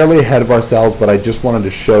fairly ahead of ourselves, but I just wanted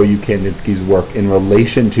to show you Kandinsky's work in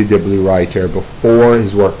relation to De Blue Reiter before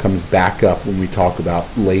his work comes back up when we talk about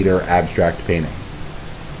later abstract painting.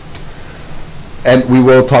 And we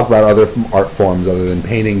will talk about other art forms other than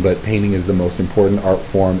painting, but painting is the most important art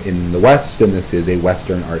form in the West, and this is a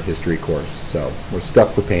Western art history course. So we're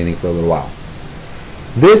stuck with painting for a little while.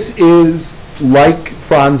 This is, like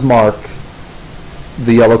Franz Marc,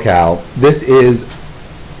 The Yellow Cow, this is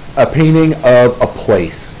a painting of a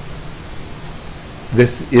place.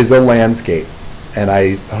 This is a landscape, and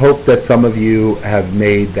I hope that some of you have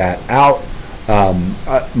made that out.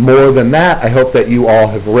 More than that, I hope that you all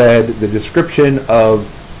have read the description of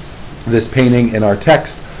this painting in our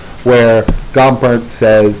text, where Gompert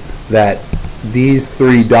says that these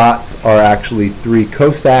 3 dots are actually 3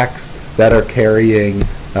 Cossacks that are carrying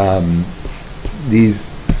these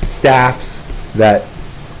staffs that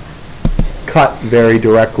cut very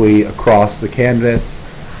directly across the canvas.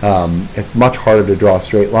 It's much harder to draw a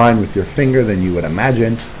straight line with your finger than you would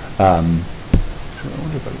imagine. I wonder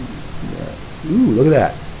if I can do that. Ooh, look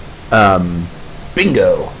at that.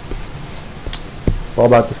 Bingo. It's all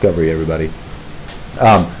about discovery, everybody.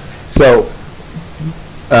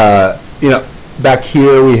 Back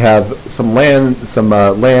here we have some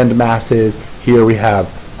land masses. Here we have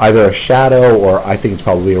either a shadow or I think it's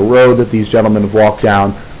probably a road that these gentlemen have walked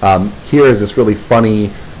down. Here is this really funny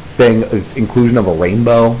thing, it's inclusion of a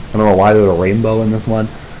rainbow. I don't know why there's a rainbow in this one.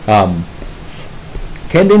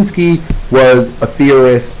 Kandinsky was a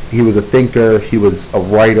theorist, he was a thinker, he was a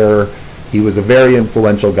writer, he was a very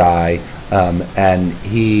influential guy, and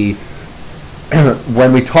he,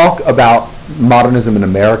 when we talk about modernism in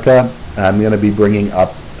America, I'm going to be bringing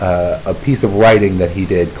up a piece of writing that he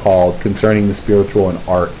did called Concerning the Spiritual in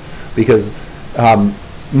Art, because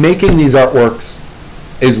making these artworks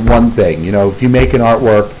is one thing. You know, if you make an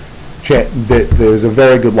artwork, there's a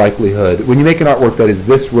very good likelihood, when you make an artwork that is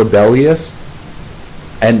this rebellious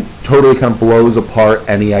and totally kind of blows apart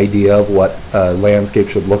any idea of what a landscape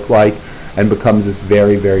should look like and becomes this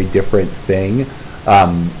very, very different thing,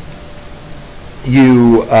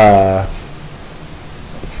 you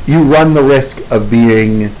run the risk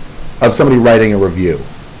of somebody writing a review.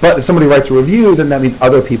 But if somebody writes a review, then that means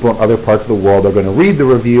other people in other parts of the world are going to read the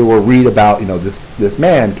review or read about, you know, this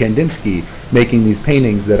man, Kandinsky, making these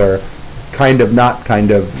paintings that are not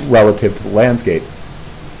relative to the landscape.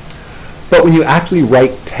 But when you actually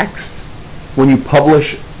write text, when you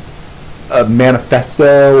publish a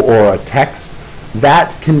manifesto or a text,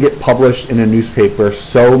 that can get published in a newspaper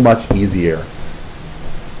so much easier,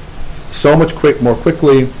 so much more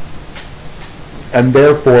quickly, and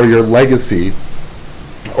therefore your legacy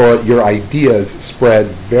or your ideas spread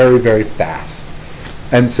very, very fast.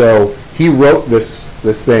 And so he wrote this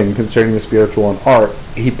thing Concerning the Spiritual in Art.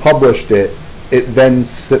 He published it. It then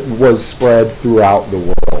was spread throughout the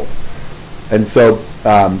world. And so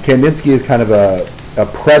Kandinsky is kind of a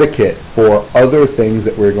predicate for other things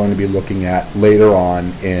that we're going to be looking at later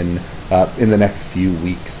on in the next few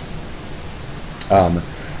weeks.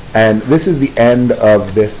 And this is the end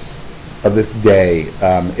of this day.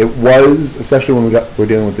 It was, especially when we're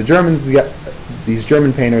dealing with the Germans, these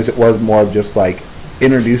German painters, it was more of just like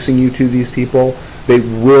introducing you to these people. They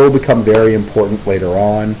will become very important later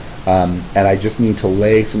on, and I just need to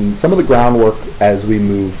lay some of the groundwork as we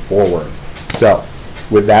move forward. So,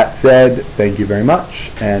 with that said, thank you very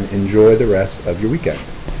much, and enjoy the rest of your weekend.